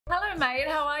mate.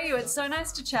 How are you? It's so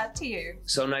nice to chat to you.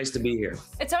 So nice to be here.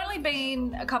 It's only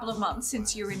been a couple of months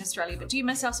since you were in Australia, but do you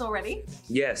miss us already?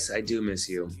 Yes, I do miss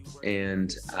you.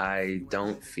 And I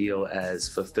don't feel as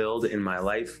fulfilled in my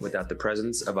life without the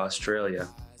presence of Australia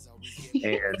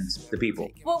and the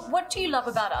people. Well, what do you love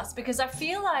about us? Because I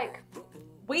feel like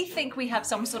we think we have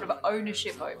some sort of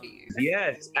ownership over you.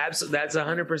 Yes, absolutely. That's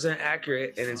 100%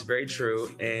 accurate, and it's very true.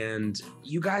 And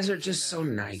you guys are just so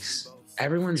nice.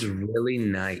 Everyone's really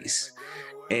nice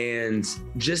and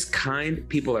just kind.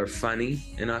 People are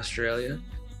funny in Australia.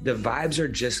 The vibes are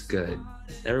just good.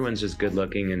 Everyone's just good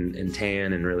looking and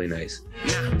tan and really nice.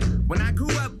 Now, when I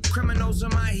grew up, criminals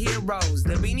are my heroes.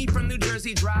 The beanie from New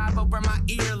Jersey drive over my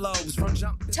earlobes. From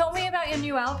jump. Tell me about your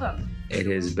new album. It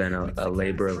has been a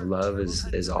labor of love,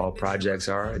 as all projects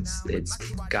are. It's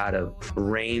got a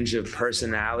range of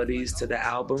personalities to the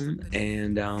album,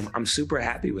 and I'm super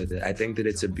happy with it. I think that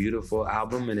it's a beautiful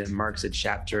album, and it marks a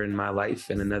chapter in my life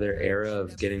and another era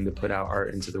of getting to put out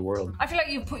art into the world. I feel like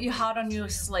you've put your heart on your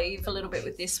sleeve a little bit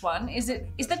with this one. Is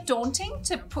that daunting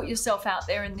to put yourself out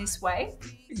there in this way?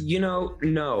 You know,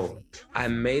 no. I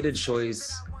made a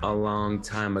choice a long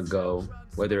time ago,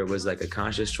 whether it was like a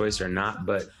conscious choice or not,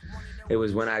 but it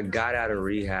was when I got out of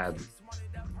rehab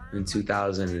in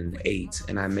 2008,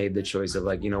 and I made the choice of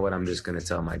like, you know what, I'm just gonna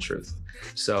tell my truth.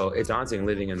 So it's daunting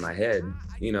living in my head,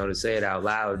 you know, to say it out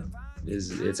loud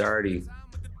it's already,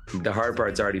 the hard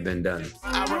part's already been done.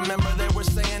 I remember they were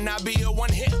saying I'd be a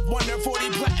one-hit wonder, 40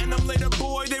 platinum later,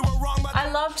 boy, they were wrong. But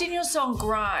I loved in your song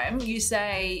Grime, you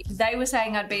say, they were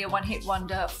saying I'd be a one-hit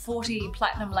wonder, 40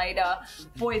 platinum later,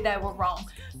 boy, they were wrong.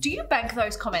 Do you bank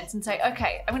those comments and say,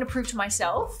 okay, I'm gonna prove to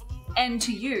myself and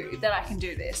to you that I can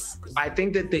do this? I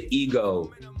think that the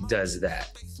ego does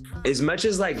that. As much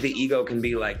as like the ego can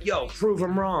be like, yo, prove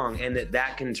them wrong, and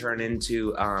that can turn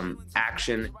into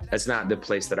action, that's not the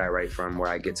place that I write from, where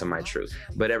I get to my truth.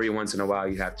 But every once in a while,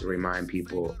 you have to remind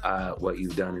people what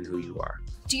you've done and who you are.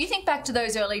 Do you think back to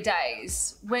those early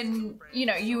days when, you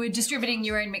know, you were distributing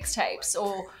your own mixtapes,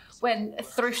 or when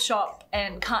Thrift Shop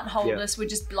and Can't Hold Us were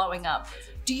just blowing up?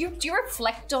 Do you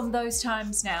reflect on those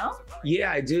times now?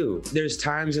 Yeah, I do. There's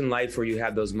times in life where you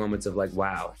have those moments of like,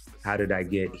 wow, how did I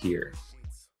get here?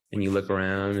 And you look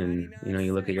around and, you know,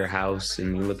 you look at your house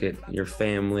and you look at your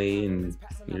family and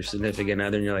your significant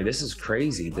other, and you're like, this is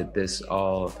crazy that this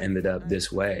all ended up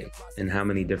this way, and how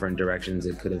many different directions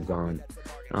it could have gone,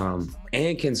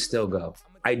 and can still go.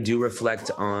 I do reflect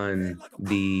on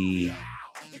the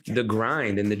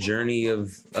grind and the journey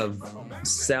of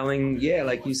selling,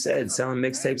 like you said, selling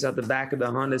mixtapes out the back of the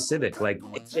Honda Civic. Like,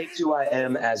 it shaped who I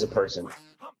am as a person.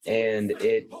 And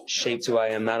it shaped who I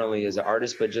am not only as an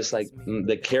artist, but just like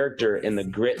the character and the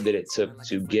grit that it took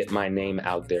to get my name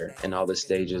out there, and all the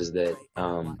stages that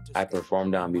I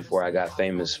performed on before I got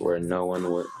famous, where no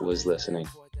one was listening.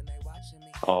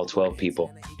 All 12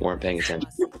 people weren't paying attention.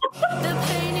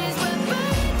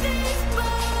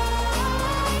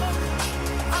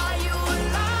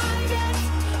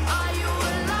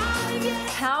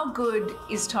 How good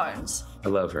is Tones? I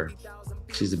love her.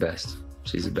 She's the best.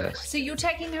 She's the best. So you're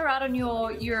taking her out on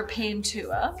your European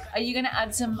tour. Are you going to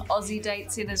add some Aussie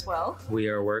dates in as well? We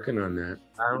are working on that.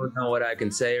 I don't know what I can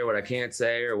say or what I can't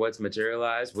say or what's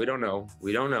materialized. We don't know.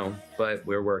 We don't know, but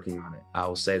we're working on it. I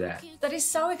will say that. That is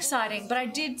so exciting, but I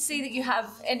did see that you have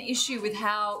an issue with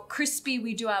how crispy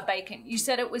we do our bacon. You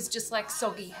said it was just like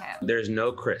soggy ham. There's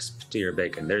no crisp to your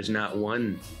bacon. There's not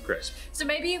one crisp. So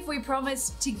maybe if we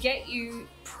promise to get you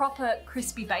proper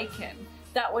crispy bacon,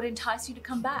 that would entice you to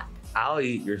come back. I'll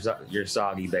eat your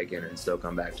soggy bacon and still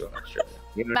come back to Australia.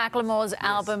 You know? Macklemore's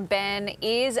album, Ben,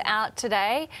 is out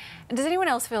today. And does anyone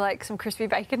else feel like some crispy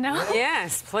bacon now?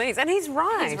 Yes, please. And he's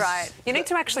right. He's right. You need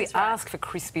to actually ask for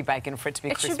crispy bacon for it to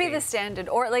be crispy. It should be the standard,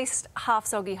 or at least half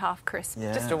soggy, half crisp.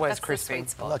 Yeah. Just always That's crispy. the sweet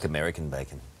spot. I like American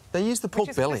bacacon. They use the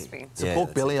pork belly. It's a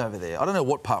pork belly over there. I don't know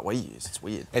what part we use. It's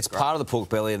weird. It's part of the pork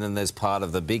belly, and then there's part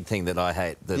of the big thing that I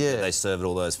hate, that they serve at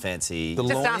all those fancy...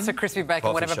 Just ask for crispy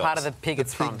bacon, whatever part of the pig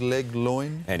it's from. Pig leg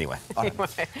loin. Anyway.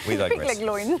 We digress. Pig leg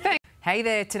loin. Hey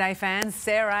there, Today fans.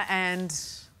 Sarah and...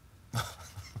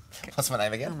 What's my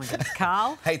name again? Oh my God.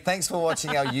 Carl. Hey, thanks for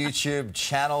watching our YouTube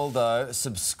channel, though.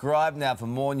 Subscribe now for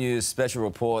more news, special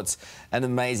reports, and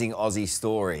amazing Aussie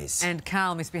stories. And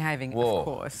Carl misbehaving, Whoa, of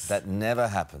course. That never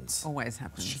happens. Always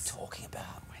happens. What's she talking about?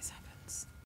 Always happens.